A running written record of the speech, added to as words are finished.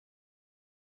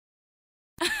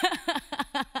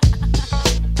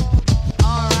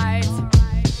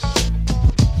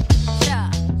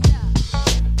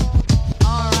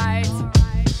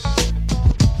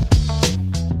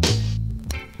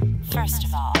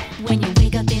When you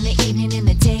wake up in the evening and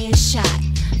the day is shot,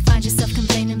 find yourself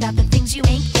complaining about the things you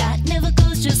ain't got. Never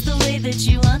goes just the way that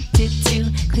you want it to.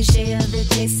 Cliché of the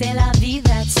day, c'est la vie,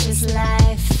 that's just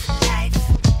life.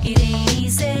 It ain't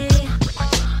easy,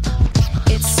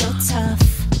 it's so tough.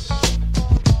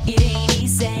 It ain't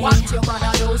easy. What you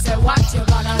gonna do, say what you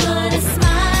gonna do. Put a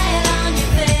smile on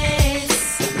your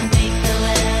face, make the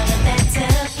world a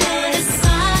better place. Put a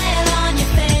smile on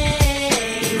your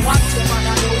face. What you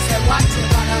gonna do, say what you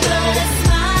gonna do. Put a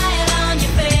smile on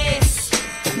your face,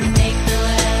 make the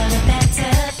world a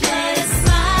better place. Put a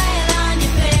smile on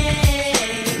your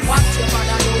face. What you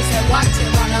gonna do, say what you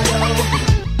gonna do.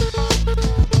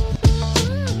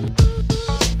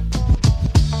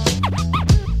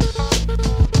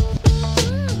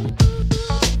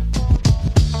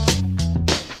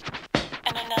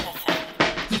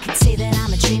 Say that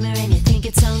I'm a dreamer and you think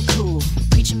it's uncool,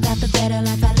 preaching about the better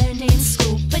life I learned in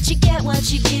school. But you get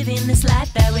what you give in this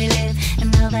life that we live,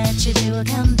 and all that you do will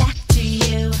come back to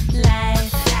you.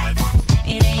 Life,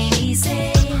 it ain't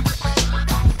easy,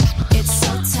 it's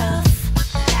so tough.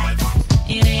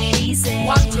 It ain't easy.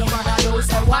 What you gonna do,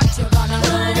 say what you gonna do.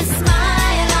 Put a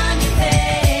smile on your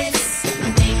face,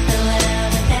 make the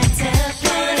world a better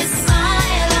place. Put a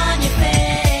smile on your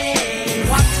face.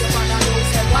 What you gonna do,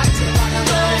 say what you gonna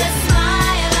do. Put a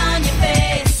smile on your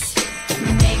face,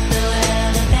 make the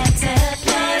world a better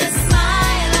place. Put a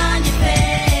smile on your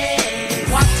face.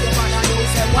 What you gonna do,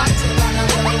 say what you gonna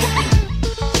do.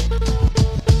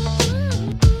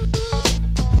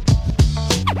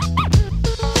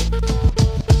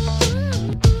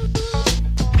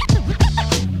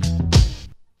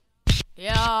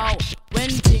 Yo, when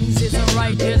things isn't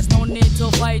right, there's no need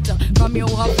to fight. From you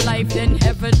have life, then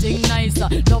everything nice.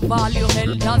 Love all your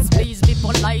elders, please be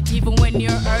polite. Even when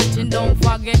you're hurting, don't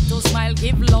forget to smile.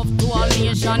 Give love to all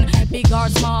nation, big or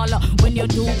small. When you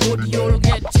do good, you'll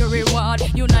get your reward.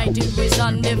 United we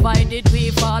stand, divided we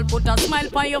fall. Put a smile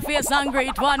on your face and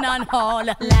greet one and all.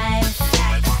 Life,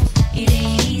 it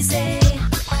ain't easy,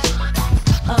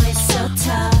 oh it's so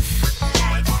tough.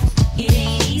 It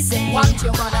ain't easy. What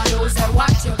you gonna do, say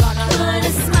what you gonna do. Put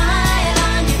a smile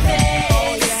on your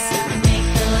face, make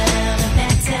the world a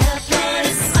better place. Put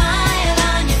a smile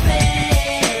on your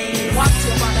face. What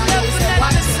you gonna do, say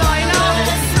what you gonna do. Put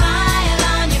a smile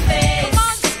on your face, Come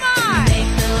on, smile.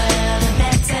 make the world a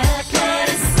better place. Put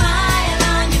a smile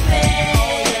on your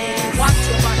face. What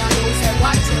you gonna do, say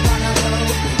what you gonna do.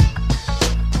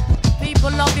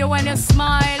 People love you when you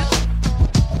smile,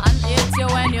 and hate you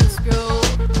when you screw.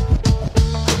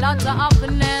 Lots of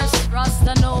happiness,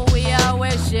 Rasta know we are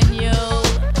wishing you.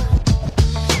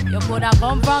 You coulda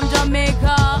come from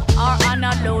Jamaica or on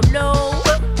a low.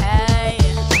 Hey,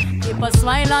 keep a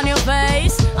smile on your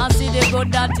face and see the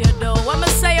good that you do. When me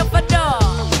say you for do,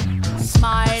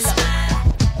 smile,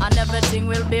 and everything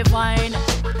will be fine.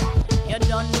 You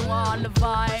don't know all the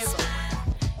vibes.